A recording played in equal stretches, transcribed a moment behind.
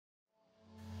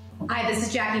Hi, this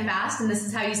is Jackie Fast, and this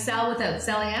is how you sell without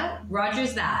selling out.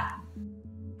 Rogers That.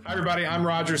 Hi, everybody. I'm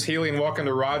Rogers Healy, and welcome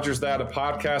to Rogers That, a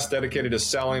podcast dedicated to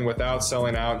selling without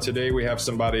selling out. Today, we have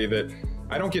somebody that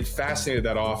I don't get fascinated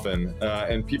that often,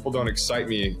 and people don't excite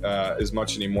me as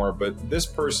much anymore. But this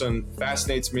person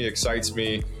fascinates me, excites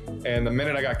me, and the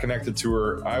minute I got connected to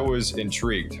her, I was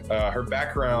intrigued. Her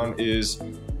background is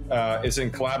in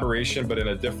collaboration, but in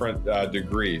a different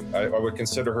degree. I would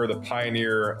consider her the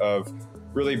pioneer of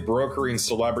really brokering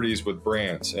celebrities with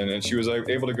brands. And she was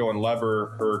able to go and lever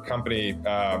her company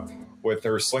with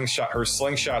her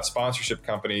Slingshot sponsorship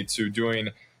company to doing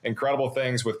incredible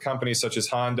things with companies such as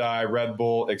Hyundai, Red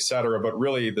Bull, etc. But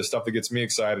really the stuff that gets me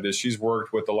excited is she's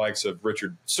worked with the likes of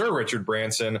Sir Richard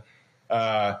Branson,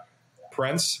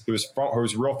 Prince,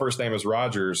 whose real first name is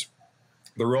Rogers,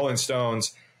 the Rolling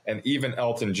Stones, and even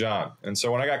Elton John. And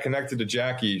so when I got connected to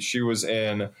Jackie, she was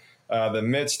in the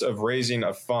midst of raising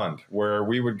a fund where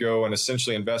we would go and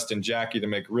essentially invest in Jackie to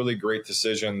make really great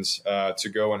decisions to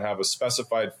go and have a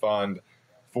specified fund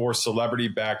for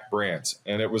celebrity-backed brands.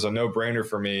 And it was a no-brainer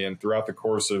for me. And throughout the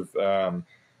course of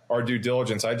our due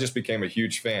diligence, I just became a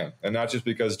huge fan. And not just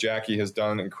because Jackie has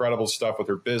done incredible stuff with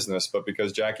her business, but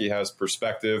because Jackie has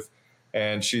perspective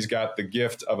and she's got the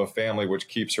gift of a family which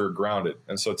keeps her grounded.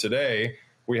 And so today,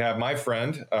 we have my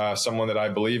friend, someone that I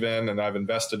believe in and I've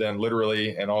invested in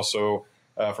literally and also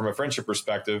from a friendship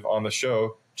perspective on the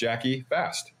show, Jackie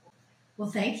Fast. Well,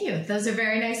 thank you. Those are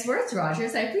very nice words,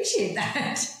 Rogers. I appreciate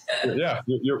that. Yeah,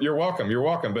 you're welcome. You're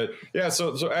welcome. But yeah,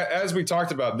 so as we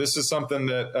talked about, this is something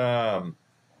that,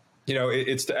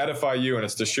 it's to edify you and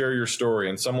it's to share your story,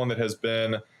 and someone that has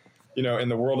been, in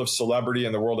the world of celebrity,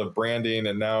 in the world of branding,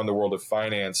 and now in the world of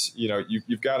finance,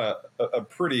 you've got a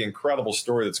pretty incredible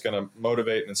story that's going to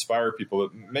motivate and inspire people.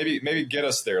 Maybe get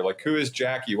us there. Like, who is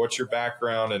Jackie? What's your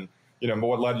background? And,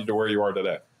 what led you to where you are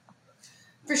today?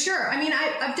 For sure. I mean,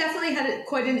 I've definitely had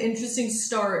quite an interesting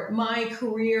start. My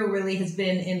career really has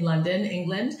been in London,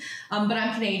 England, but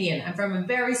I'm Canadian. I'm from a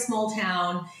very small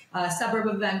town, suburb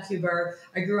of Vancouver.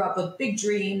 I grew up with big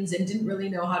dreams and didn't really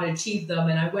know how to achieve them.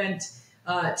 And I went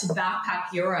to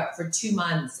backpack Europe for 2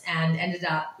 months and ended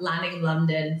up landing in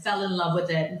London, fell in love with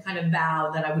it, and kind of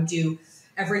vowed that I would do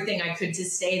everything I could to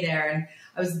stay there. And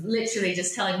I was literally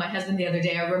just telling my husband the other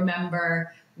day, I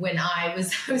remember when I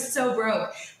was so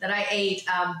broke that I ate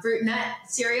fruit nut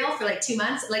cereal for like 2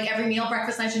 months, like every meal,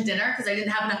 breakfast, lunch, and dinner, because I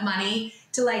didn't have enough money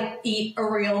to like eat a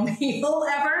real meal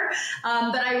ever.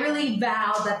 But I really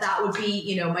vowed that would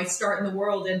be, my start in the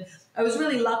world. And I was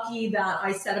really lucky that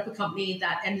I set up a company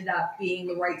that ended up being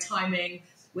the right timing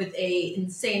with a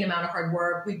insane amount of hard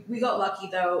work. We got lucky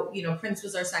though, Prince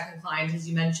was our second client, as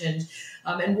you mentioned.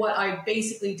 And what I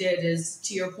basically did is,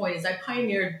 to your point, is I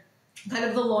pioneered kind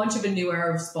of the launch of a new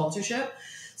era of sponsorship.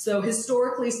 So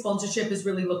historically, sponsorship is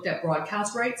really looked at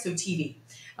broadcast rights, so TV.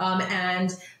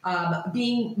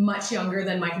 Being much younger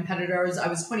than my competitors, I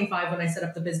was 25 when I set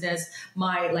up the business.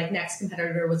 My next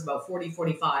competitor was about 40,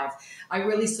 45. I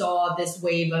really saw this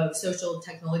wave of social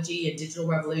technology and digital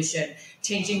revolution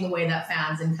changing the way that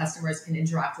fans and customers can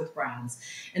interact with brands.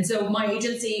 And so my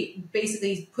agency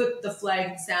basically put the flag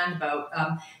in the sand about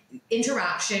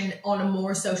interaction on a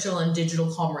more social and digital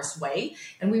commerce way.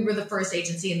 And we were the first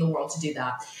agency in the world to do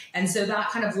that. And so that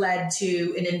kind of led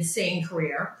to an insane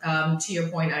career. To your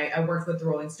point, I worked with the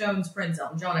Rolling Stones, Prince,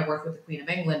 Elton John. I worked with the Queen of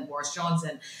England, Boris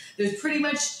Johnson. There's pretty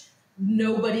much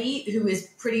nobody who is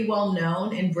pretty well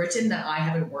known in Britain that I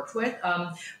haven't worked with.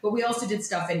 But we also did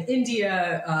stuff in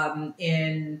India,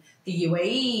 in the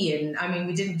UAE. And I mean,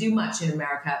 we didn't do much in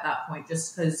America at that point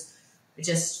just because I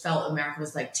just felt America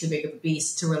was too big of a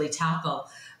beast to really tackle.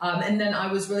 And then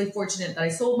I was really fortunate that I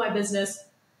sold my business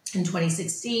in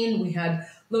 2016. We had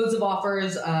loads of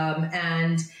offers,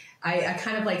 and I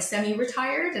kind of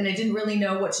semi-retired, and I didn't really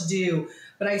know what to do.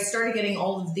 But I started getting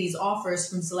all of these offers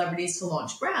from celebrities to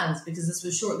launch brands, because this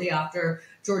was shortly after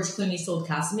George Clooney sold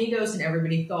Casamigos, and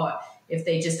everybody thought if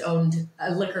they just owned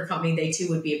a liquor company, they too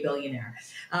would be a billionaire.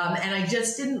 And I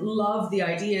just didn't love the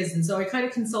ideas. And so I kind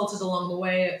of consulted along the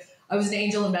way. I was an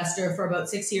angel investor for about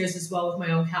 6 years as well with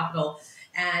my own capital,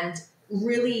 and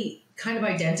really kind of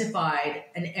identified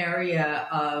an area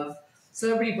of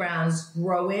celebrity brands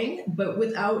growing, but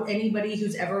without anybody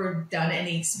who's ever done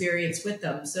any experience with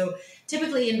them. So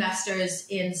typically investors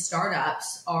in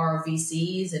startups are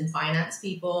VCs and finance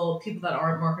people that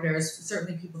aren't marketers,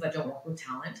 certainly people that don't work with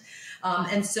talent.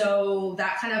 And so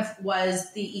that kind of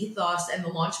was the ethos and the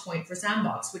launch point for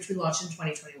Sandbox, which we launched in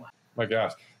 2021. My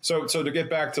gosh. So to get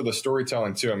back to the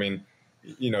storytelling too, I mean,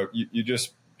 you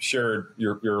just shared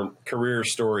your career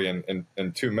story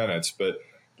in 2 minutes, but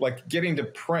like getting to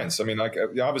Prince. I mean, like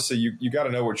obviously you got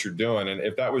to know what you're doing. And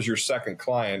if that was your second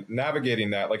client, navigating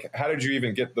that, like how did you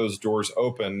even get those doors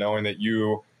open, knowing that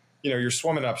you're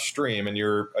swimming upstream and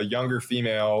you're a younger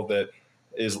female that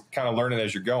is kind of learning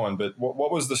as you're going. But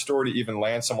what was the story to even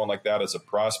land someone like that as a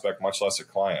prospect, much less a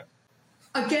client?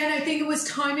 Again, I think it was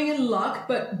timing and luck,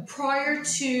 but prior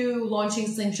to launching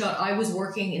Slingshot, I was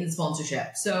working in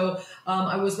sponsorship. So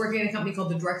I was working in a company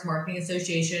called the Direct Marketing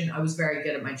Association. I was very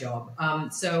good at my job.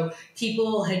 So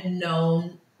people had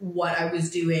known what I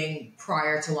was doing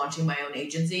prior to launching my own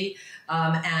agency.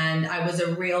 And I was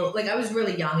I was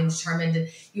really young and determined. And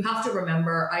you have to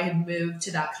remember, I had moved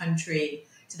to that country,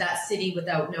 to that city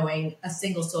without knowing a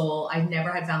single soul. I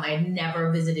never had family. I had never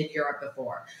visited Europe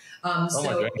before.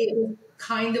 So it was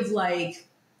kind of like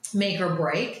make or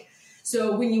break.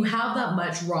 So when you have that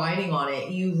much riding on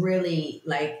it, you really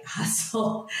like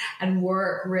hustle and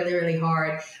work really, really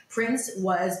hard. Prince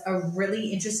was a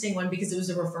really interesting one because it was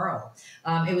a referral.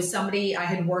 It was somebody I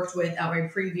had worked with at my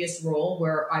previous role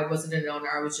where I wasn't an owner,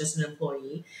 I was just an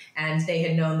employee. And they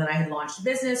had known that I had launched a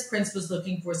business. Prince was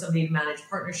looking for somebody to manage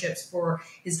partnerships for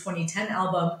his 2010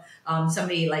 album,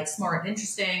 somebody like smart and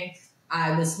interesting.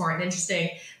 I was smart and interesting.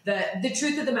 The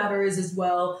truth of the matter is as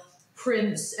well,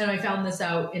 Prince, and I found this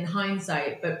out in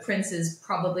hindsight, but Prince is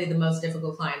probably the most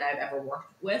difficult client I've ever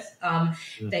worked with.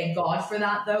 Thank God for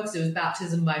that, though, because it was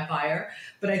baptism by fire.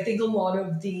 But I think a lot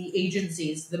of the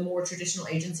agencies, the more traditional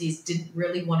agencies, didn't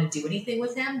really want to do anything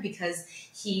with him because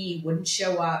he wouldn't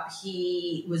show up.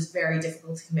 He was very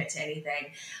difficult to commit to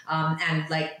anything. And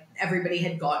like everybody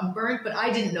had gotten burnt, but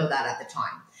I didn't know that at the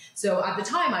time. So at the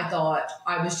time, I thought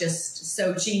I was just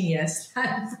so genius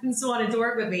that Prince wanted to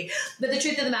work with me. But the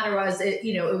truth of the matter was, it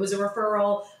was a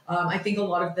referral. I think a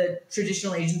lot of the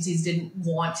traditional agencies didn't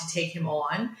want to take him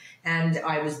on, and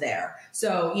I was there.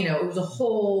 So, it was a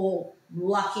whole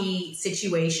lucky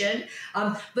situation.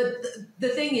 But the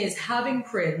thing is, having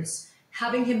Prince,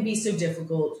 having him be so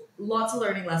difficult, lots of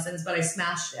learning lessons, but I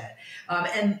smashed it.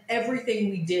 And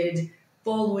everything we did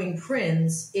following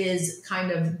Prince is kind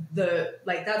of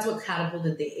that's what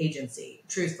catapulted the agency,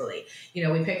 truthfully.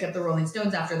 We picked up the Rolling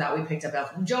Stones after that. We picked up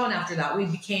Elton John after that. We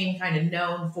became kind of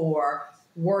known for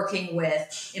working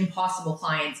with impossible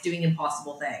clients, doing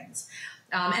impossible things.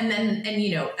 And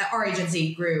our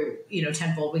agency grew,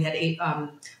 tenfold. We had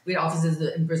we had offices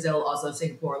in Brazil, Oslo,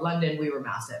 Singapore, London. We were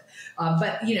massive.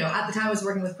 But at the time I was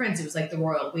working with Prince, it was like the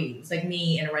royal we. It was like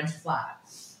me in a rented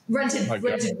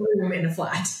room in a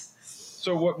flat.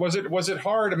 So was it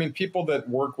hard? I mean, people that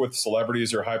work with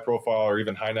celebrities or high profile or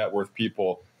even high net worth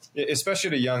people, especially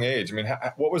at a young age, I mean,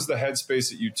 what was the headspace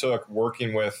that you took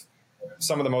working with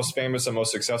some of the most famous and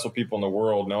most successful people in the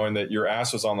world, knowing that your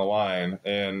ass was on the line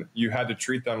and you had to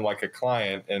treat them like a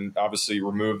client and obviously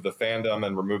remove the fandom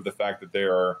and remove the fact that they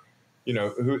are,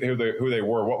 who they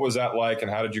were? What was that like, and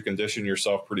how did you condition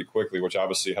yourself pretty quickly, which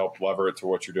obviously helped lever it to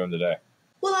what you're doing today?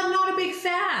 Well, I'm not a big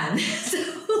fan. So,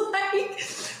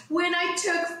 when I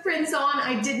took Prince on,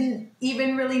 I didn't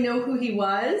even really know who he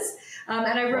was.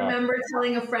 And I remember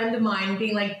telling a friend of mine,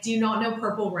 being like, do you not know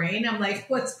Purple Rain? I'm like,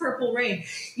 what's Purple Rain?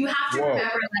 You have to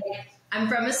remember, I'm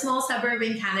from a small suburb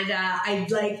in Canada.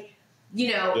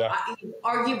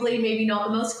 Arguably maybe not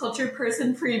the most cultured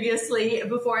person previously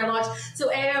before I launched.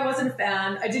 So I wasn't a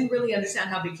fan. I didn't really understand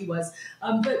how big he was.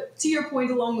 But to your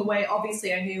point along the way,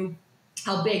 obviously I knew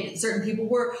how big certain people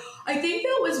were. I think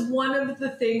that was one of the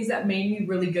things that made me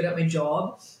really good at my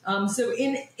job. So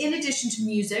in addition to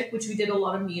music, which we did a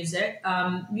lot of music,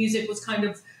 music was kind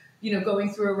of,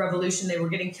 going through a revolution. They were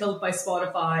getting killed by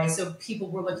Spotify. So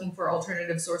people were looking for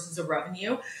alternative sources of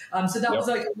revenue. So that was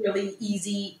like a really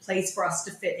easy place for us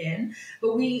to fit in.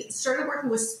 But we started working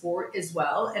with sport as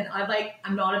well. And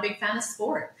I'm not a big fan of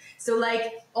sport. So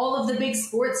all of the big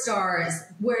sports stars,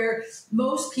 where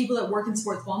most people that work in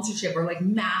sports sponsorship are like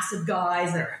massive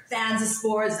guys that are fans of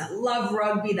sports, that love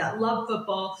rugby, that love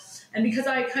football. And because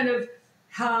I kind of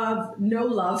have no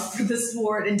love for the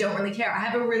sport and don't really care, I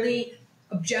have a really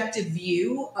objective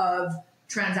view of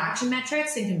transaction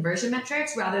metrics and conversion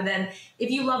metrics, rather than if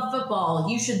you love football,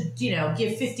 you should, give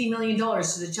 $50 million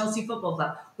to the Chelsea Football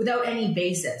Club without any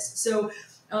basis. So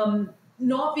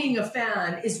not being a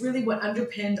fan is really what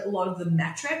underpinned a lot of the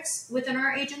metrics within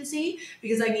our agency,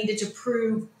 because I needed to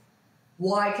prove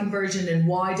why conversion and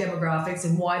why demographics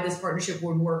and why this partnership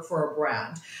would work for a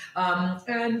brand.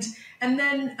 And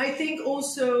then I think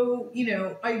also,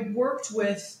 I worked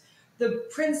with the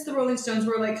Prince, the Rolling Stones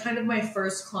were kind of my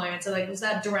first clients. So it was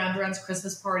at Duran Duran's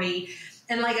Christmas party.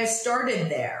 And I started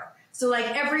there. So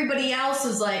everybody else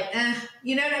was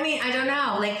you know what I mean? I don't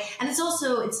know. And it's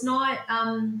also, it's not,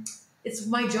 it's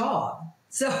my job.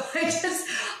 So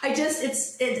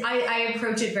I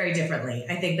approach it very differently,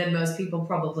 I think, than most people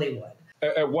probably would.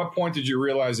 At what point did you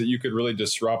realize that you could really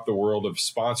disrupt the world of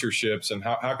sponsorships, and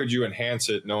how could you enhance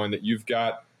it, knowing that you've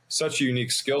got such a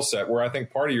unique skill set, where I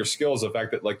think part of your skill is the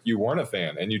fact that, like, you weren't a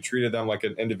fan and you treated them like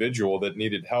an individual that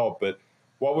needed help. But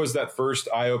what was that first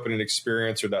eye-opening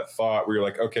experience or that thought where you're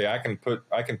like, okay, I can put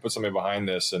something behind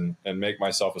this and make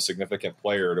myself a significant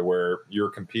player to where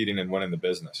you're competing and winning the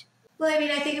business? Well, I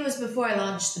mean, I think it was before I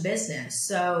launched the business.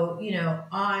 So,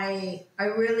 I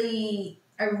really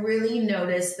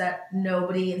noticed that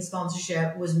nobody in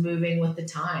sponsorship was moving with the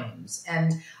times.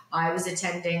 And I was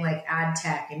attending like ad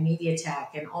tech and media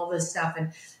tech and all this stuff,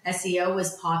 and SEO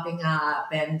was popping up,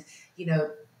 and,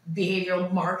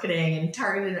 behavioral marketing and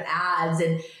targeted ads,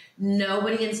 and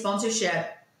nobody in sponsorship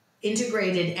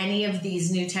integrated any of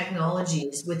these new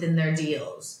technologies within their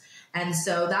deals. And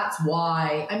so that's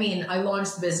why, I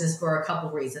launched the business for a couple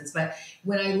of reasons, but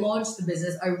when I launched the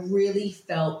business, I really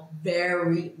felt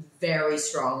very, very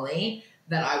strongly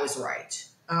that I was right.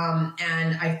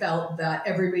 And I felt that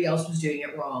everybody else was doing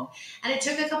it wrong. And it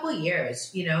took a couple of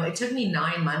years. It took me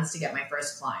 9 months to get my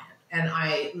first client, and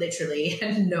I literally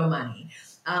had no money.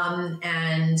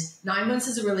 And 9 months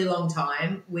is a really long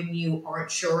time when you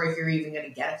aren't sure if you're even going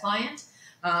to get a client.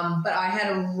 But I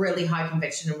had a really high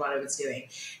conviction in what I was doing.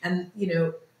 And,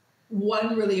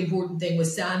 one really important thing with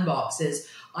Sandbox is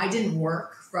I didn't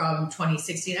work from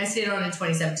 2016. I stayed on in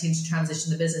 2017 to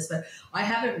transition the business, but I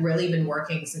haven't really been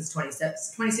working since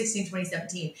 2016,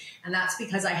 2017. And that's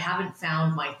because I haven't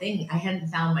found my thing. I hadn't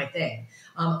found my thing.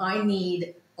 I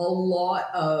need a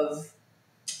lot of,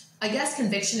 I guess,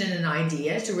 conviction in an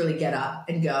idea to really get up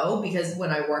and go, because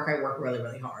when I work really,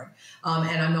 really hard.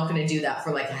 And I'm not going to do that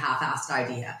for like a half-assed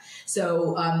idea.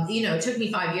 So, it took me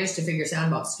 5 years to figure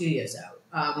Sandbox Studios out.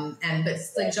 But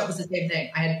Slingshot was the same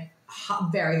thing. I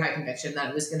had very high conviction that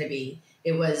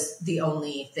it was the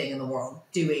only thing in the world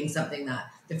doing something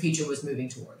that the future was moving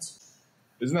towards.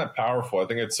 Isn't that powerful? I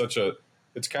think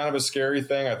it's kind of a scary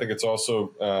thing. I think it's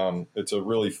also, it's a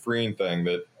really freeing thing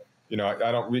that, you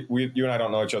and I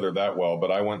don't know each other that well,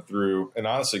 but I went through, and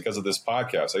honestly, because of this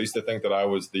podcast, I used to think that I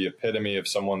was the epitome of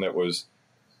someone that was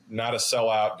not a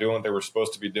sellout, doing what they were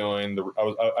supposed to be doing.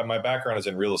 My background is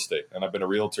in real estate, and I've been a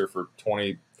realtor for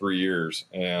 23 years.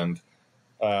 And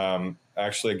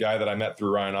actually, a guy that I met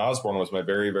through Ryan Osborne was my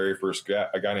very, very first guy,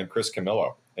 a guy named Chris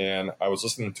Camillo. And I was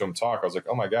listening to him talk. I was like,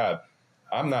 oh my God,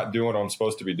 I'm not doing what I'm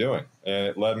supposed to be doing. And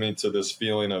it led me to this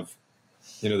feeling of,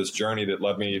 this journey that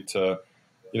led me to,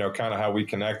 kind of how we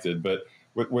connected. But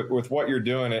with what you're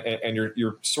doing, and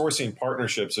you're sourcing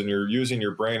partnerships, and you're using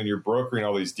your brain, and you're brokering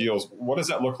all these deals, what does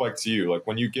that look like to you? Like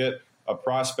when you get a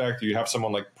prospect, or you have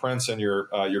someone like Prince in your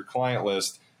client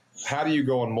list, how do you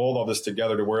go and mold all this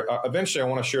together to where eventually I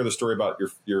want to share the story about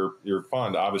your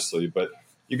fund, obviously, but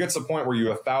you get to the point where you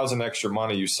have 1,000 extra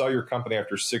money, you sell your company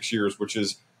after 6 years, which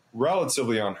is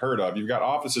relatively unheard of. You've got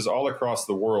offices all across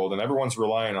the world, and everyone's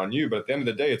relying on you. But at the end of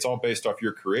the day, it's all based off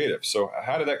your creative. So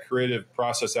how did that creative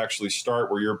process actually start,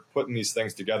 where you're putting these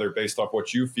things together based off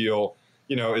what you feel,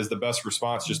 is the best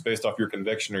response, just based off your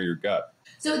conviction or your gut?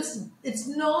 So it's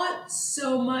not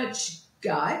so much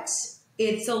gut.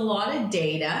 It's a lot of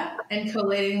data and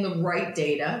collating the right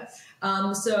data.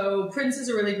 So Prince is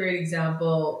a really great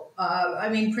example.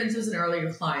 Prince was an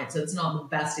earlier client, so it's not the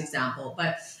best example,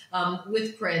 but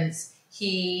with Prince,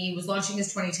 he was launching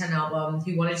his 2010 album.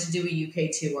 He wanted to do a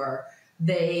UK tour.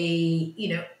 They,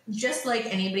 just like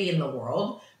anybody in the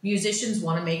world, musicians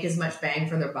want to make as much bang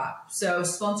for their buck. So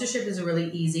sponsorship is a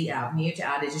really easy avenue to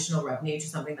add additional revenue to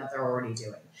something that they're already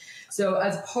doing. So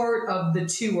as part of the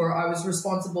tour, I was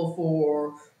responsible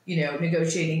for,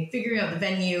 negotiating, figuring out the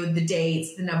venue, the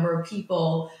dates, the number of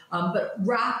people, but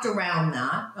wrapped around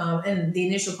that. And the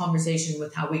initial conversation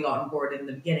with how we got on board in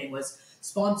the beginning was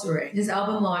sponsoring his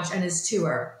album launch and his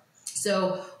tour.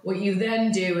 So what you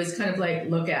then do is kind of like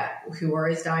look at who are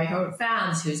his diehard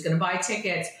fans, who's going to buy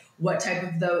tickets, what type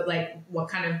of what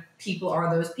kind of people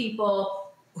are those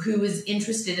people, who is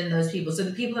interested in those people. So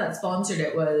the people that sponsored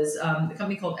it was a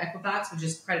company called Equifax, which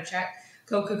is credit check,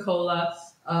 Coca-Cola,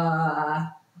 I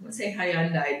want to say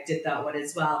Hyundai did that one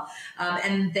as well.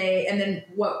 And then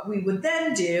what we would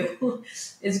then do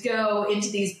is go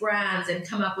into these brands and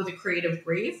come up with a creative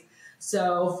brief.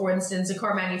 So for instance, a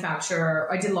car manufacturer,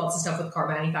 I did lots of stuff with car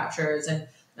manufacturers, and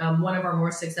one of our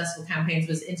more successful campaigns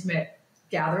was intimate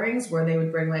gatherings, where they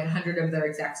would bring like 100 of their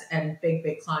execs and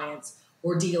big clients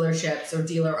or dealerships or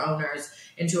dealer owners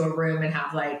into a room and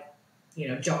have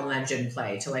John Legend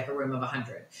play to like a room of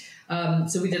 100.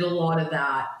 So we did a lot of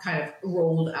that, kind of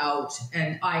rolled out,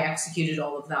 and I executed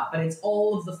all of that, but it's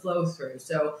all of the flow through.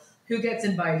 So who gets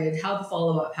invited, how the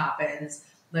follow-up happens,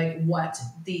 like what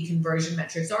the conversion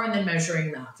metrics are and then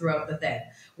measuring that throughout the thing.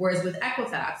 Whereas with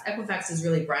Equifax is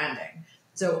really branding.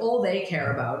 So all they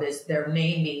care about is their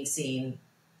name being seen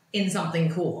in something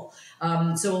cool.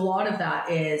 So a lot of that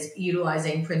is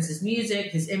utilizing Prince's music,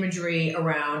 his imagery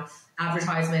around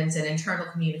advertisements and internal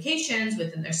communications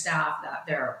within their staff, that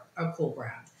they're a cool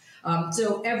brand.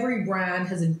 So every brand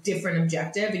has a different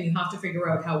objective, and you have to figure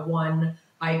out how one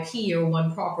IP or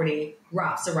one property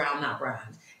wraps around that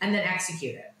brand and then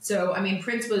execute it. So, I mean,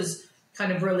 Prince was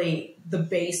kind of really the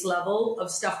base level of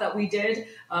stuff that we did.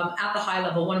 At the high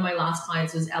level, one of my last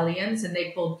clients was Allianz, and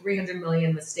they pulled 300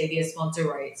 million with Stadia sponsor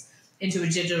rights into a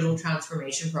digital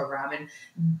transformation program.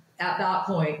 And at that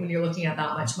point, when you're looking at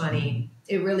that much money,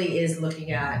 it really is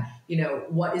looking at,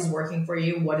 what is working for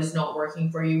you, what is not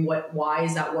working for you, why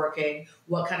is that working,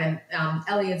 what kind of,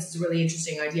 Allianz is a really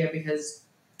interesting idea because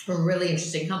a really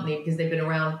interesting company because they've been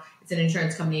around. It's an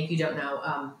insurance company, if you don't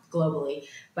know, globally,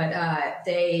 but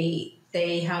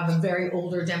they have a very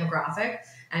older demographic,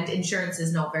 and insurance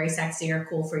is not very sexy or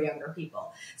cool for younger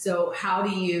people. So how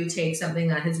do you take something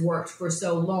that has worked for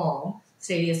so long,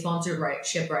 Stadia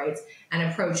sponsorship rights, and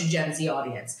approach a Gen Z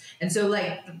audience? And so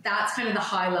that's kind of the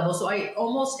high level. So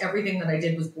almost everything that I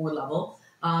did was board level.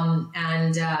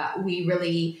 And we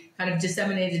really kind of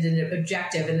disseminated an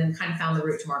objective and then kind of found the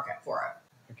route to market for it.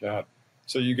 God.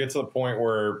 So you get to the point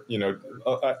where,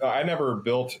 I never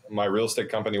built my real estate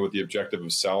company with the objective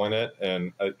of selling it.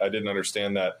 And I didn't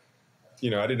understand that,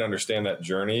 I didn't understand that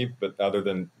journey, but other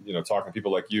than, talking to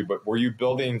people like you, but were you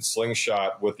building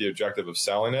Slingshot with the objective of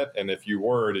selling it? And if you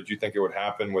were, did you think it would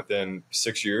happen within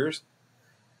 6 years?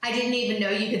 I didn't even know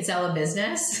you could sell a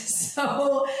business.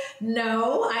 So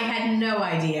no, I had no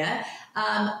idea.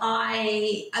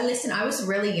 I listen, I was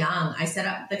really young. I set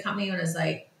up the company when I was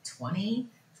like 20.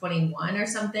 21 or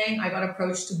something. I got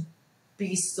approached to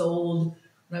be sold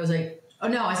when I was like,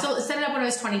 I set it up when I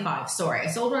was 25. Sorry. I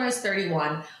sold when I was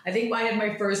 31. I think I had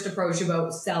my first approach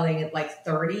about selling at like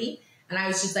 30. And I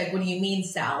was just like, what do you mean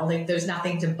sell? Like, there's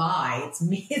nothing to buy. It's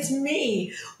me. It's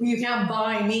me. You can't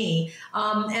buy me.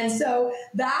 And so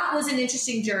that was an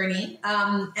interesting journey.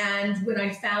 And when I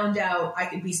found out I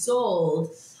could be sold,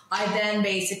 I then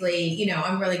basically,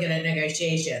 I'm really good at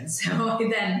negotiations. So I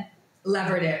then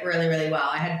levered it really, really well.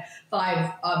 I had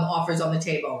 5 offers on the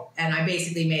table, and I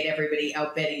basically made everybody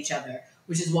outbid each other,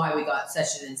 which is why we got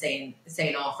such an insane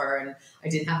offer. And I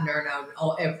didn't have an earn out.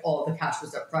 All the cash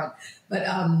was up front. But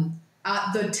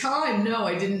at the time, no,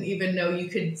 I didn't even know you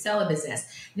could sell a business.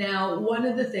 Now, one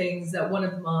of the things that one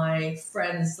of my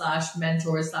friends /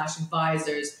 mentors /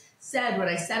 advisors said when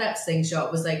I set up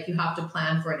Slingshot was like, you have to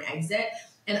plan for an exit.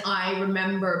 And I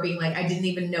remember being like, I didn't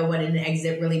even know what an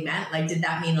exit really meant. Like, did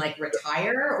that mean like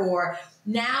retire? Or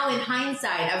now in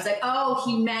hindsight, I was like, oh,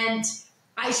 he meant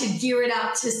I should gear it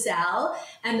up to sell.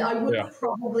 And I would have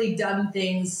probably done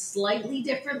things slightly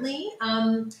differently.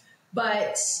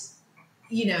 But,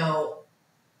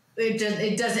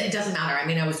 it doesn't matter. I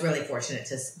mean, I was really fortunate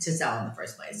to sell in the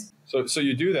first place. So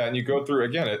you do that and you go through,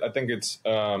 again, I think it's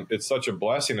such a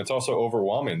blessing. It's also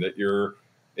overwhelming that you're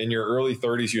in your early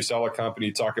 30s, you sell a company.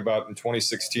 You talk about in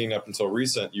 2016 up until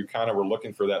recent, you kind of were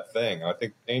looking for that thing. I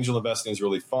think angel investing is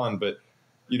really fun, but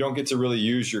you don't get to really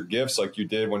use your gifts like you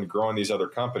did when growing these other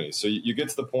companies. So you get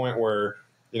to the point where,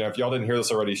 if y'all didn't hear this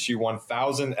already, she won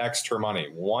 1,000x her money,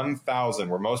 1,000,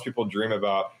 where most people dream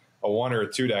about a 1 or a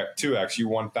 2x. You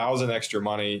won 1,000x your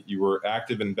money. You were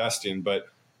active investing, but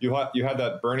you had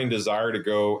that burning desire to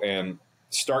go and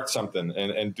start something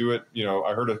and do it.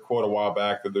 I heard a quote a while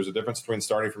back that there's a difference between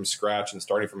starting from scratch and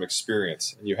starting from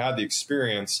experience. And you had the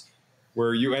experience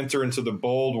where you enter into the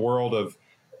bold world of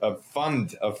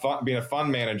being a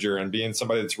fund manager and being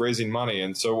somebody that's raising money.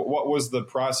 And so what was the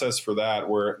process for that,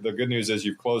 where the good news is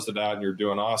you've closed it out and you're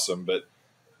doing awesome, but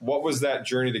what was that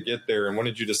journey to get there? And when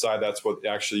did you decide that's what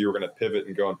actually you were going to pivot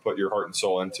and go and put your heart and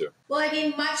soul into? Well, I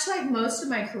mean, much like most of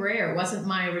my career, it wasn't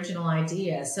my original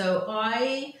idea. So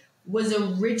I was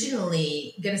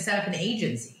originally going to set up an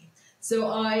agency. So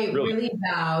I really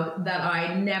vowed that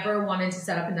I never wanted to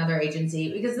set up another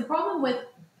agency, because the problem with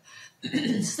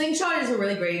Slingshot is a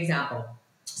really great example.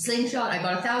 Slingshot, I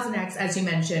got 1,000x, as you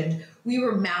mentioned. We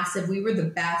were massive. We were the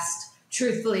best.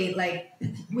 Truthfully,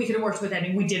 we could have worked with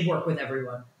anyone. We did work with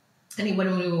everyone we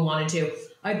wanted to.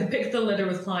 I had to pick the litter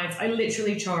with clients. I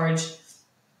literally charged,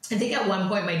 I think at one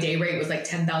point my day rate was like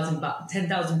 10,000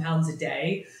 pounds a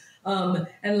day. I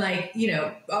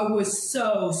was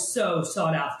so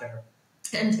sought after.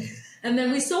 And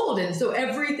then we sold. And so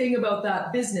everything about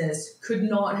that business could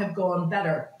not have gone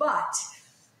better, but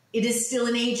it is still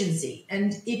an agency.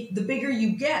 And the bigger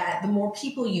you get, the more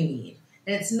people you need.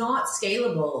 and it's not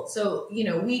scalable. So,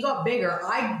 we got bigger.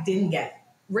 I didn't get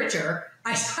richer.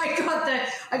 I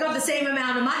got the same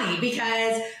amount of money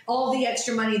because all the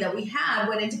extra money that we had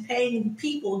went into paying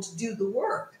people to do the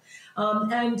work.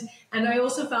 And I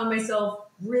also found myself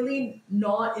really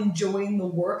not enjoying the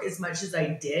work as much as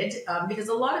I did, because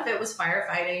a lot of it was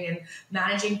firefighting and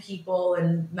managing people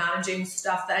and managing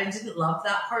stuff that I didn't love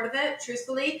that part of it,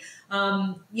 truthfully.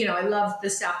 I loved the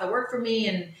staff that worked for me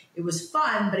and it was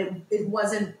fun, but it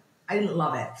wasn't, I didn't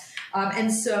love it.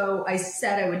 And so I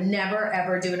said I would never,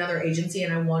 ever do another agency,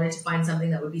 and I wanted to find something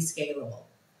that would be scalable.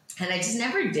 And I just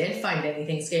never did find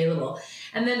anything scalable.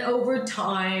 And then over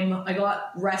time, I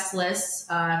got restless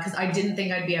because I didn't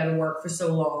think I'd be out of work for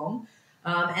so long.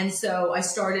 And so I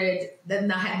started, then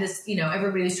I had this,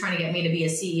 everybody was trying to get me to be a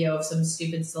CEO of some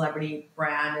stupid celebrity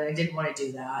brand, and I didn't want to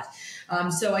do that.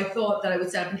 So I thought that I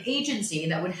would set up an agency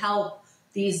that would help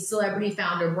these celebrity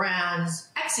founder brands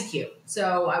execute.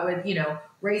 So I would,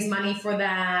 raise money for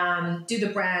them, do the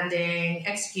branding,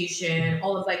 execution,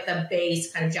 all of like the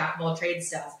base kind of jack of all trades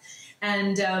stuff.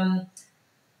 And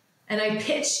I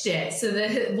pitched it. So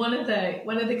one of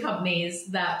the companies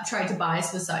that tried to buy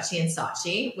us was Saatchi &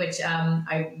 Saatchi, which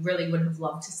I really would have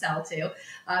loved to sell to.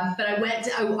 But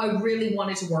I really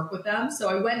wanted to work with them. So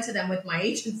I went to them with my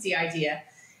agency idea.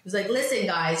 It was like, listen,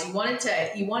 guys, you wanted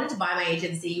to buy my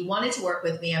agency. You wanted to work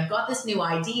with me. I've got this new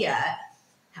idea.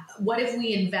 What if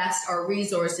we invest our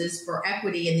resources for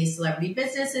equity in these celebrity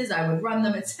businesses? I would run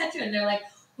them, etc. And they're like,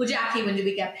 well, Jackie, when do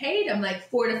we get paid? I'm like,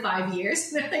 4 to 5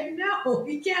 years. And they're like, no,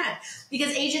 we can't.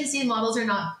 Because agency models are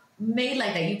not made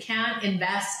like that. You can't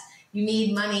invest. You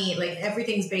need money. Like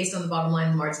everything's based on the bottom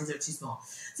line. The margins are too small.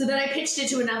 So then I pitched it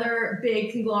to another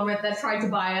big conglomerate that tried to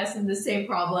buy us, and the same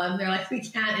problem. They're like, we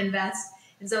can't invest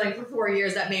in something for 4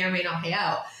 years that may or may not pay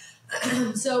out.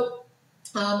 So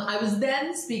I was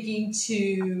then speaking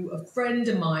to a friend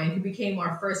of mine who became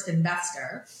our first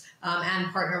investor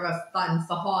and partner of a fund,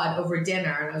 Fahad, over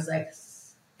dinner. And I was like,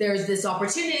 there's this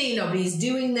opportunity. Nobody's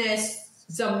doing this.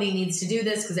 Somebody needs to do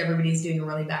this because everybody's doing a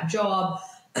really bad job.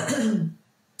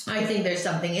 I think there's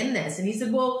something in this. And he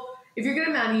said, well, if you're going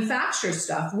to manufacture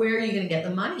stuff, where are you going to get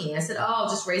the money? I said, oh, I'll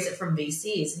just raise it from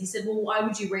VCs. And he said, well, why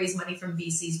would you raise money from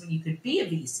VCs when you could be a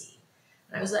VC?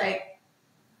 And I was like,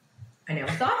 I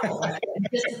never thought of that.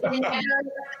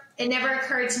 It never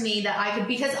occurred to me that I could,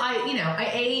 because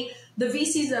the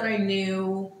VCs that I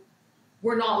knew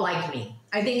were not like me.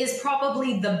 I think is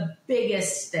probably the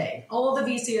biggest thing. All the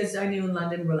VCs I knew in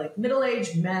London were like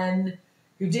middle-aged men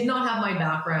who did not have my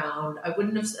background. I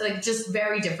wouldn't have, just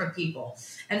very different people.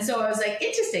 And so I was like,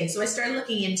 interesting. So I started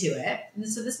looking into it. And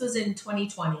so this was in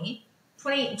 2019,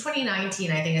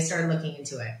 I think I started looking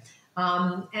into it.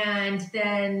 And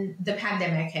then the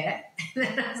pandemic hit.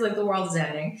 And I was like, the world is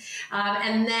ending.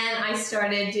 And then I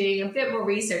started doing a bit more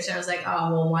research. And I was like,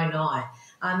 oh, well, why not?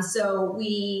 So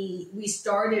we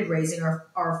started raising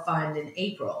our fund in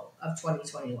April of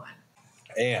 2021.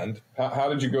 And how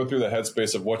did you go through the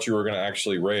headspace of what you were going to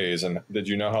actually raise? And did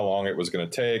you know how long it was going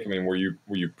to take? I mean, were you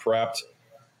prepped?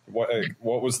 What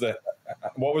was the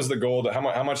goal?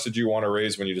 How much did you want to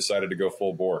raise when you decided to go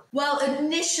full bore? Well,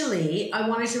 initially I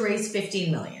wanted to raise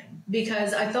 15 million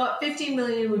because I thought 15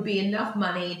 million would be enough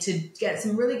money to get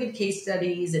some really good case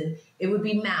studies and it would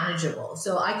be manageable.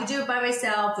 So I could do it by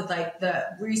myself with like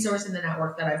the resource and the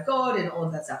network that I've got and all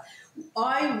of that stuff.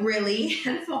 And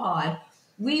Fahad,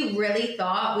 we really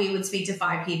thought we would speak to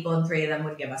 5 people and 3 of them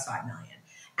would give us 5 million.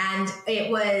 And it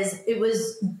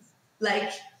was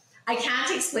like, I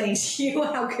can't explain to you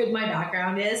how good my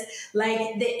background is. Like,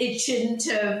 it shouldn't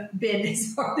have been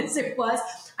as hard as it was.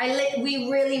 We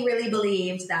really, really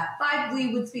believed that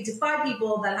we would speak to 5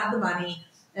 people that had the money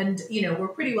and, we're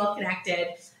pretty well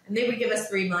connected and they would give us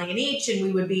 3 million each and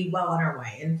we would be well on our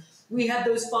way. And we had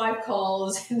those 5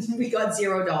 calls and we got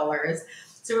 $0.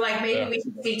 So we're like, maybe we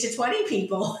can speak to 20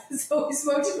 people. So we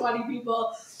spoke to 20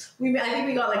 people. I think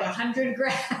we got like $100,000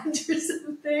 or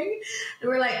something. And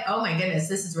we're like, oh my goodness,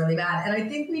 this is really bad. And I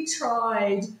think we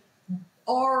tried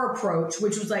our approach,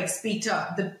 which was like speak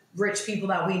to the rich people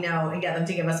that we know and get them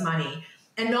to give us money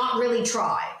and not really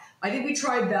try. I think we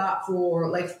tried that for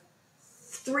like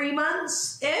 3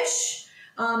 months-ish.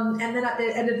 And then at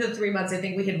the end of the 3 months, I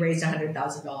think we had raised $100,000. And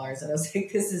I was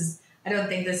like, I don't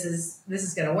think this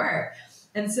is going to work.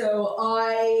 And so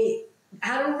I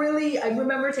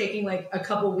remember taking like a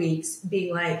couple weeks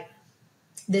being like,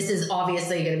 this is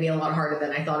obviously going to be a lot harder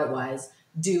than I thought it was.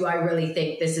 Do I really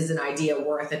think this is an idea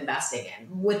worth investing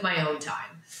in with my own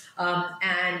time?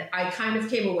 And I kind of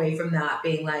came away from that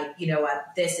being like, you know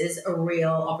what, this is a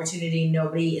real opportunity.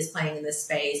 Nobody is playing in this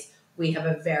space. We have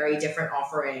a very different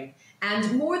offering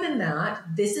And more than that,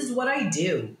 this is what I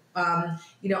do. I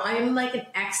am like an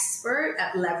expert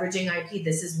at leveraging IP.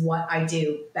 This is what I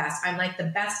do best. I'm like the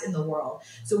best in the world.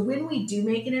 So when we do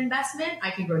make an investment,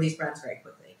 I can grow these brands very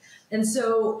quickly. And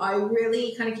so I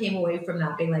really kind of came away from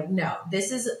that being like, no,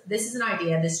 this is an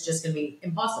idea. This is just going to be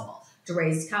impossible to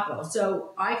raise capital.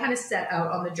 So I kind of set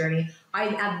out on the journey. I,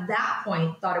 at that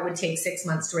point, thought it would take 6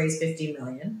 months to raise 15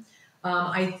 million.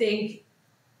 I think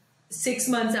 6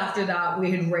 months after that,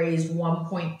 we had raised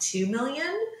 1.2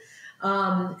 million.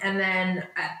 And then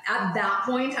at that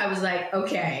point, I was like,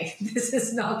 okay, this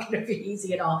is not going to be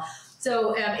easy at all.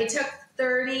 So it took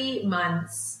 30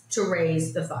 months to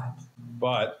raise the fund.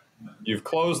 But you've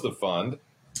closed the fund.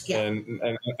 Yeah.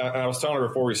 And I was telling her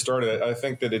before we started, I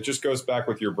think that it just goes back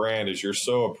with your brand is you're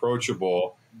so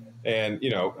approachable. And,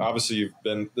 obviously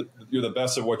you're the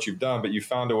best at what you've done, but you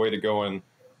found a way to go and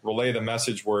relay the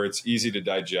message where it's easy to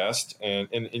digest. And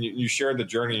you shared the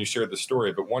journey, you shared the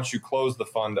story. But once you close the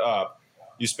fund up,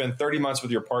 you spend 30 months with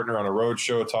your partner on a road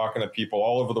show talking to people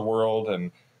all over the world.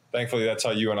 And thankfully, that's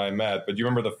how you and I met. But do you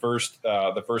remember the first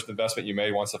investment you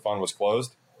made once the fund was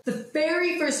closed? The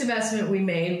very first investment we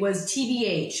made was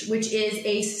TBH, which is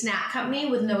a snack company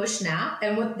with Noah Schnapp.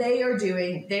 And what they are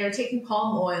doing, they are taking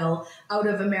palm oil out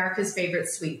of America's favorite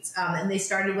sweets. And they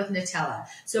started with Nutella.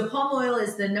 So palm oil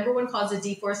is the number one cause of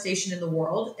deforestation in the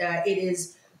world. It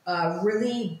is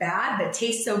really bad, but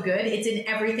tastes so good. It's in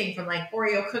everything from like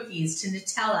Oreo cookies to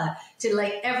Nutella to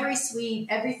like every sweet,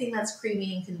 everything that's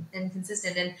creamy and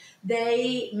consistent. And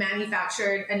they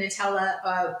manufactured a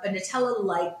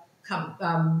Nutella-like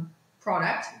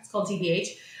product. It's called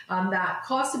TBH. That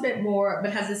costs a bit more,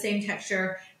 but has the same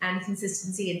texture and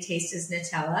consistency and taste as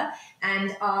Nutella.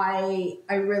 And I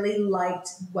really liked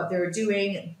what they were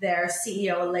doing. Their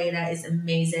CEO, Elena, is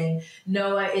amazing.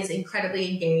 Noah is incredibly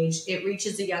engaged. It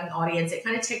reaches a young audience. It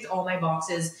kind of ticked all my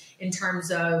boxes in terms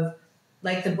of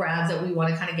like the brands that we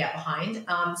want to kind of get behind.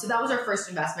 So that was our first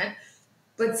investment.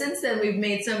 But since then, we've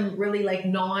made some really like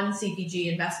non-CPG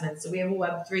investments. So we have a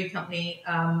Web3 company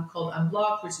called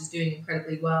Unblocked, which is doing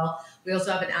incredibly well. We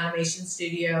also have an animation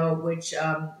studio, which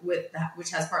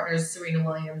has partners Serena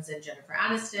Williams and Jennifer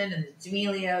Aniston and the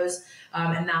D'Amelios,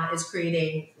 and that is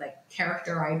creating like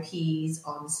character IPs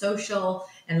on social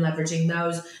and leveraging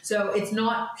those. So it's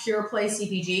not pure play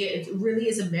CPG. It really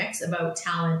is a mix about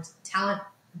talent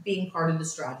being part of the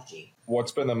strategy.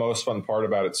 What's been the most fun part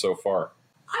about it so far?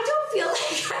 I don't feel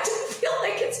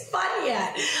like it's fun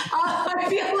yet. I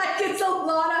feel like it's a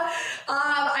lot of,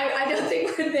 I don't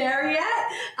think we're there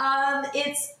yet.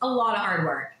 It's a lot of hard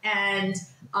work. And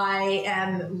I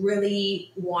am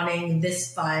really wanting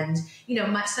this fund,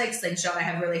 much like Slingshot, I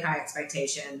have really high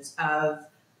expectations of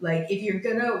like, if you're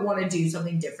going to want to do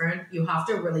something different, you have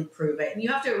to really prove it. And you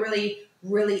have to really,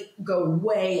 really go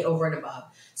way over and above.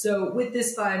 So with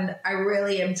this fund, I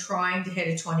really am trying to hit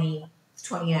a 20x,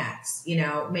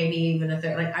 maybe even a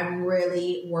third. Like I'm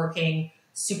really working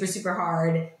super, super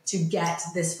hard to get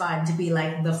this fund to be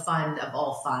like the fund of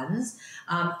all funds.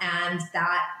 And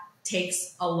that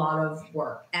takes a lot of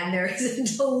work and there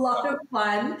isn't a lot of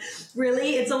fun.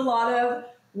 Really, it's a lot of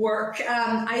work.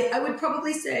 I would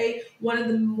probably say one of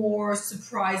the more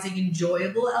surprising,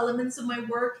 enjoyable elements of my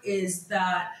work is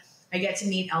that I get to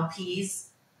meet LPs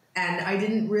and I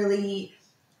didn't really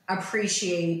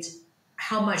appreciate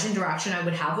how much interaction I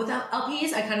would have with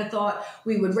LPs. I kind of thought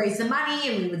we would raise the money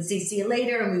and we would see you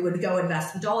later and we would go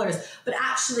invest the dollars. But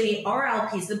actually our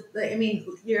LPs,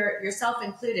 yourself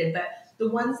included, but the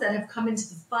ones that have come into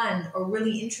the fund are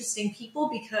really interesting people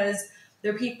because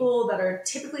they're people that are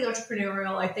typically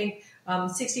entrepreneurial. I think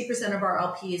 60% of our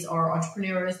LPs are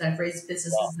entrepreneurs that have raised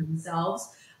businesses themselves.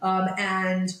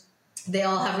 And they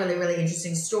all have really, really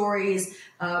interesting stories.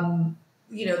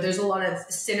 There's a lot of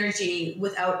synergy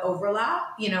without overlap.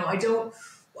 I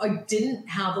didn't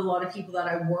have a lot of people that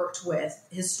I worked with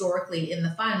historically in the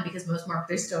fund because most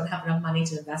marketers don't have enough money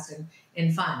to invest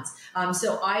in funds.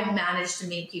 So I've managed to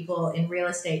meet people in real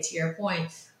estate, to your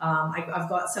point. I've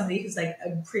got somebody who's like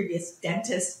a previous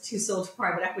dentist who sold to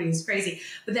private equity. It's crazy.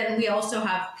 But then we also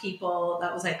have people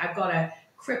that was like, I've got a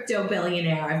crypto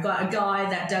billionaire. I've got a guy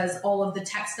that does all of the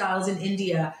textiles in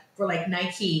India for like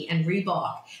Nike and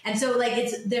Reebok. And so like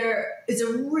it's a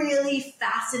really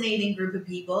fascinating group of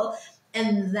people.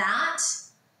 And that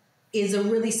is a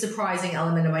really surprising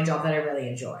element of my job that I really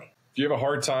enjoy. Do you have a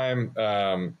hard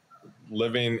time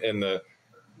living in the,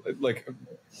 like,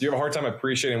 do you have a hard time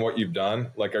appreciating what you've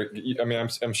done? Like,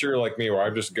 I'm sure you're like me where I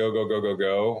just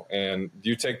go. And do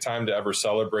you take time to ever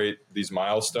celebrate these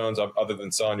milestones other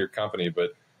than selling your company?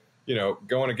 But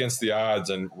going against the odds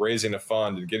and raising a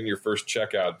fund and getting your first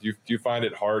checkout, do you find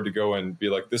it hard to go and be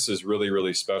like, this is really,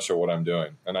 really special what I'm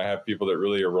doing? And I have people that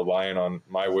really are relying on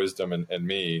my wisdom and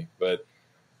me, but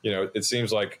it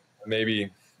seems like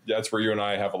maybe that's where you and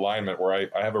I have alignment, where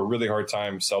I have a really hard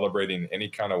time celebrating any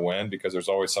kind of win because there's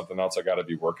always something else I got to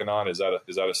be working on. Is that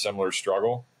a similar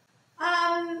struggle?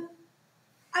 I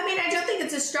don't think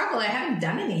it's a struggle. I haven't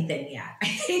done anything yet. I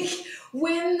think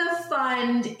when the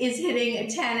fund is hitting a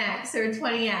 10x or a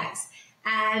 20x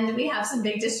and we have some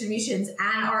big distributions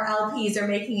and our LPs are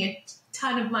making a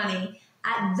ton of money,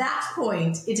 at that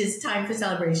point, it is time for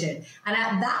celebration. And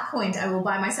at that point, I will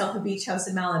buy myself a beach house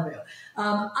in Malibu.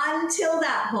 Until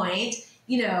that point,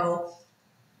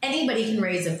 anybody can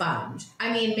raise a fund.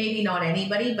 I mean, maybe not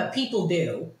anybody, but people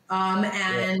do.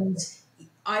 And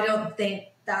I don't think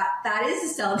that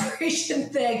is a celebration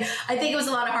thing. I think it was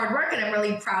a lot of hard work and I'm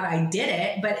really proud I did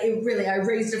it, but I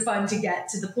raised a fund to get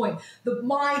to the point.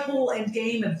 My whole end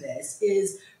game of this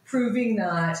is proving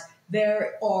that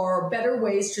there are better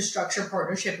ways to structure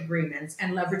partnership agreements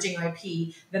and leveraging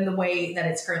IP than the way that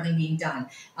it's currently being done.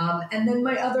 And then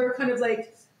my other kind of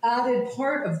added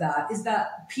part of that is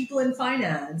that people in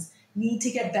finance need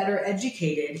to get better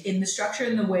educated in the structure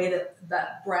and the way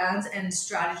that brands and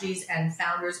strategies and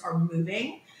founders are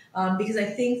moving. Because I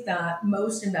think that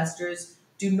most investors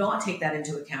do not take that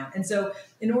into account. And so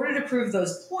in order to prove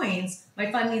those points, my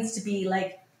fund needs to be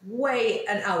way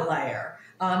an outlier.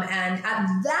 And at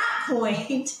that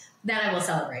point, then I will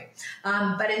celebrate.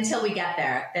 But until we get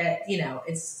there,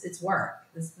 it's work.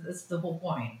 That's the whole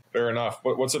point. Fair enough.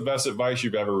 What's the best advice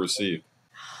you've ever received?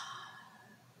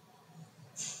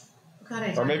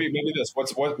 God, or maybe this.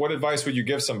 What advice would you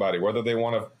give somebody, whether they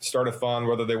want to start a fund,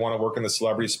 whether they want to work in the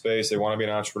celebrity space, they want to be an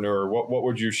entrepreneur? What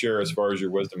would you share as far as your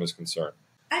wisdom is concerned?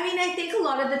 I think a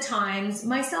lot of the times,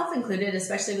 myself included,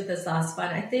 especially with this last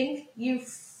fund, I think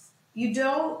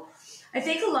I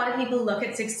think a lot of people look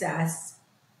at success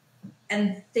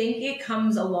and think it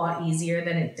comes a lot easier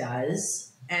than it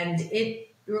does. And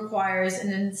it requires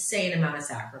an insane amount of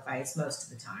sacrifice most of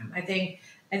the time. I think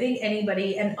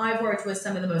anybody, and I've worked with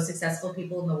some of the most successful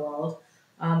people in the world,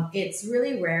 it's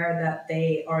really rare that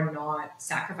they are not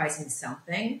sacrificing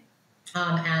something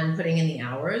and putting in the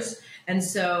hours. And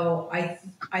so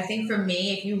I think for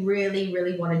me, if you really,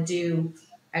 really want to do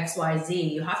X, Y, Z,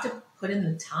 you have to put in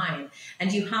the time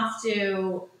and you have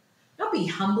to not be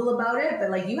humble about it,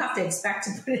 but you have to expect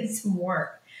to put in some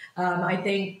work. I've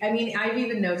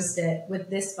even noticed it with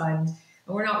this fund.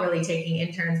 And we're not really taking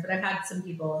interns, but I've had some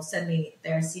people send me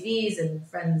their CVs and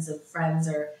friends of friends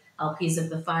or LPs of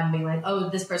the fund being like, oh,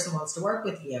 this person wants to work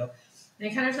with you. And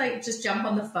I kind of just jump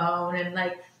on the phone and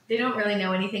they don't really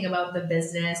know anything about the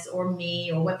business or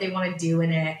me or what they want to do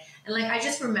in it. And I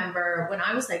just remember when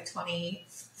I was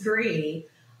 23,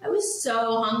 I was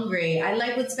so hungry.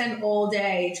 I would spend all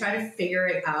day trying to figure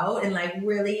it out. And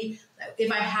really,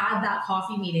 if I had that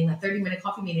coffee meeting, that 30-minute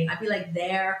coffee meeting, I'd be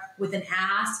there with an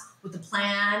ask, with a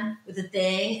plan, with a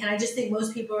thing. And I just think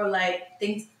most people are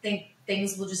think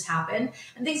things will just happen,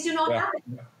 and things do not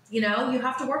happen. You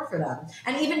have to work for them.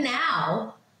 And even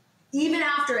now, even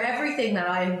after everything that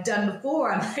I've done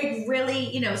before, I'm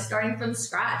really, starting from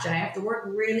scratch. I have to work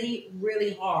really,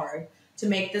 really hard to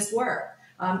make this work.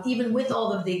 Even with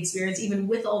all of the experience, even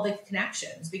with all the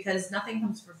connections, because nothing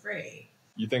comes for free.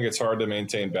 You think it's hard to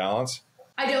maintain balance?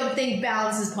 I don't think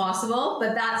balance is possible,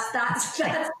 but that's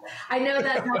I know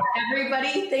that not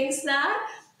everybody thinks that.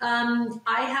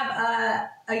 I have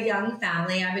a young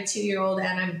family. I have a 2-year-old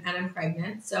and I'm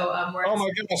pregnant. So oh my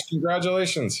goodness,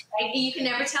 congratulations. You can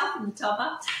never tell from the top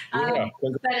up.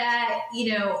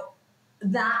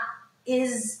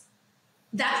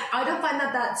 That I don't find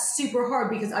that's super hard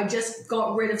because I just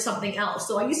got rid of something else.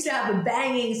 So I used to have a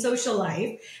banging social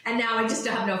life and now I just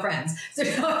have no friends. So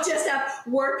I just have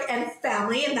work and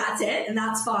family and that's it. And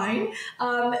that's fine.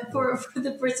 For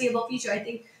the foreseeable future, I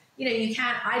think, you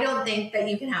can't, I don't think that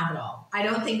you can have it all. I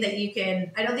don't think you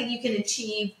can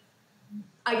achieve,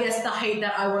 I guess, the height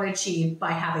that I want to achieve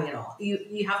by having it all.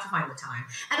 You have to find the time.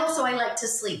 And also I like to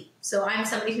sleep. So I'm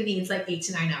somebody who needs 8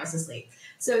 to 9 hours of sleep.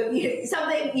 So you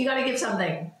got to give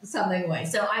something away.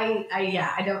 So I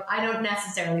don't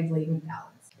necessarily believe in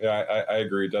balance. Yeah, I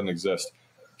agree. It doesn't exist.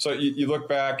 So you look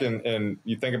back and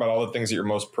you think about all the things that you're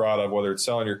most proud of, whether it's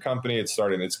selling your company, it's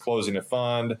closing a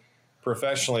fund.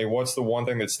 Professionally, what's the one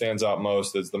thing that stands out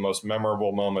most as the most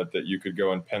memorable moment that you could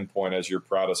go and pinpoint as your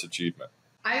proudest achievement?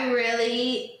 I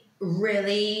really,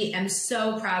 really am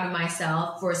so proud of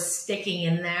myself for sticking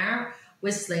in there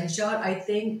with Slingshot. I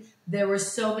think there were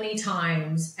so many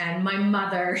times, and my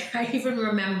mother, I even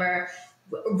remember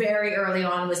very early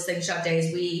on with Slingshot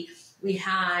days, we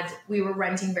we were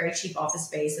renting very cheap office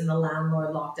space, and the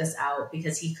landlord locked us out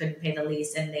because he couldn't pay the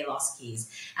lease, and they lost keys.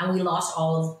 And we lost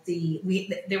all of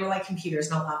they were like computers,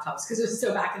 not laptops, because it was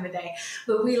so back in the day.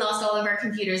 But we lost all of our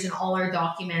computers and all our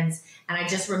documents. And I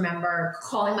just remember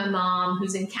calling my mom,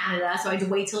 who's in Canada. So I had to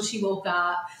wait till she woke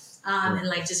up. And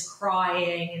like just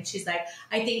crying, and she's like,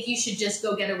 I think you should just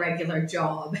go get a regular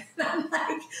job. And I'm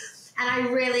like, and I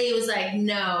really was like,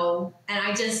 no. And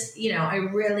I just, I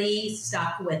really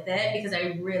stuck with it because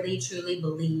I really truly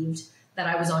believed that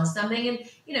I was on something. And,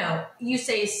 you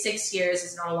say 6 years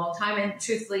is not a long time, and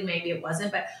truthfully, maybe it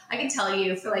wasn't, but I can tell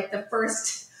you for like the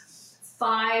first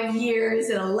 5 years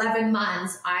and 11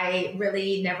 months, I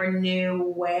really never knew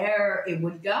where it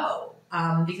would go.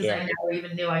 Because I never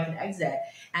even knew I could exit.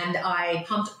 And I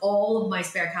pumped all of my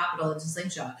spare capital into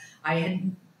Slingshot.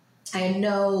 I had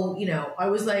no, I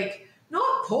was like,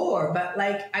 not poor, but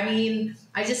like,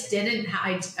 I just didn't,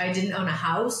 I didn't own a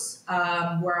house,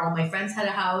 where all my friends had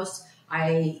a house.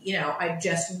 I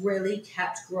just really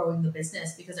kept growing the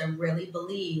business because I really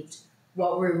believed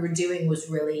what we were doing was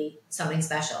really something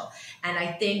special. And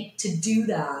I think to do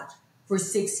that for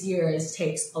 6 years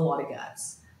takes a lot of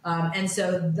guts. And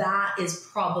so that is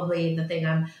probably the thing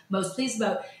I'm most pleased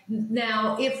about.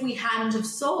 Now, if we hadn't have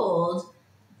sold,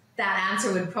 that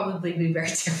answer would probably be very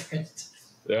different.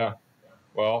 Yeah.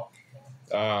 Well,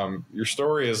 your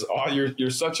story is, you're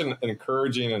such an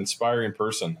encouraging, inspiring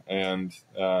person. And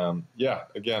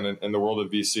again, in the world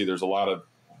of VC, there's a lot of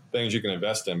things you can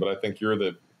invest in, but I think you're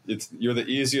the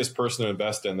easiest person to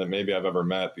invest in that maybe I've ever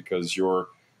met, because your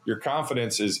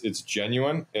confidence it's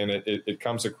genuine, and it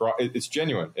comes across, it's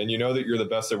genuine, and you know that you're the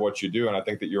best at what you do. And I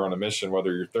think that you're on a mission,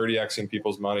 whether you're 30xing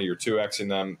people's money, you're 2xing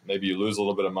them, maybe you lose a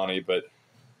little bit of money, but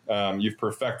you've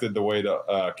perfected the way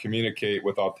to communicate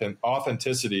with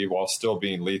authenticity while still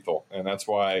being lethal. And that's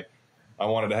why I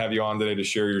wanted to have you on today to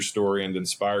share your story and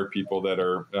inspire people that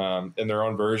are in their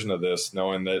own version of this,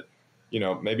 knowing that,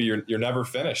 maybe you're never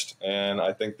finished. And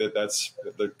I think that that's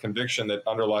the conviction that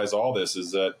underlies all this,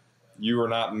 is that you are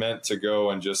not meant to go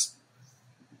and just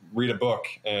read a book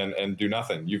and do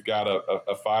nothing. You've got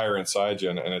a fire inside you,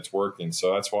 and it's working.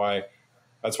 So that's why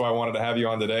I wanted to have you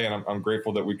on today. And I'm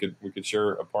grateful that we could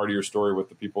share a part of your story with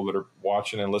the people that are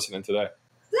watching and listening today.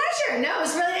 Pleasure. No, it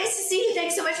was really nice to see you.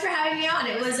 Thanks so much for having me on.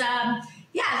 It was,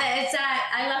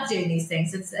 I love doing these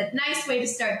things. It's a nice way to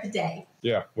start the day.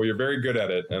 Yeah, well, you're very good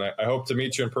at it, and I hope to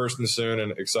meet you in person soon,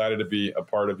 and excited to be a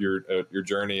part of your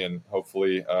journey, and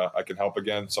hopefully I can help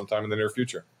again sometime in the near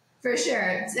future. For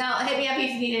sure. So hit me up if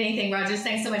you need anything, Rogers.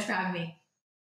 Thanks so much for having me.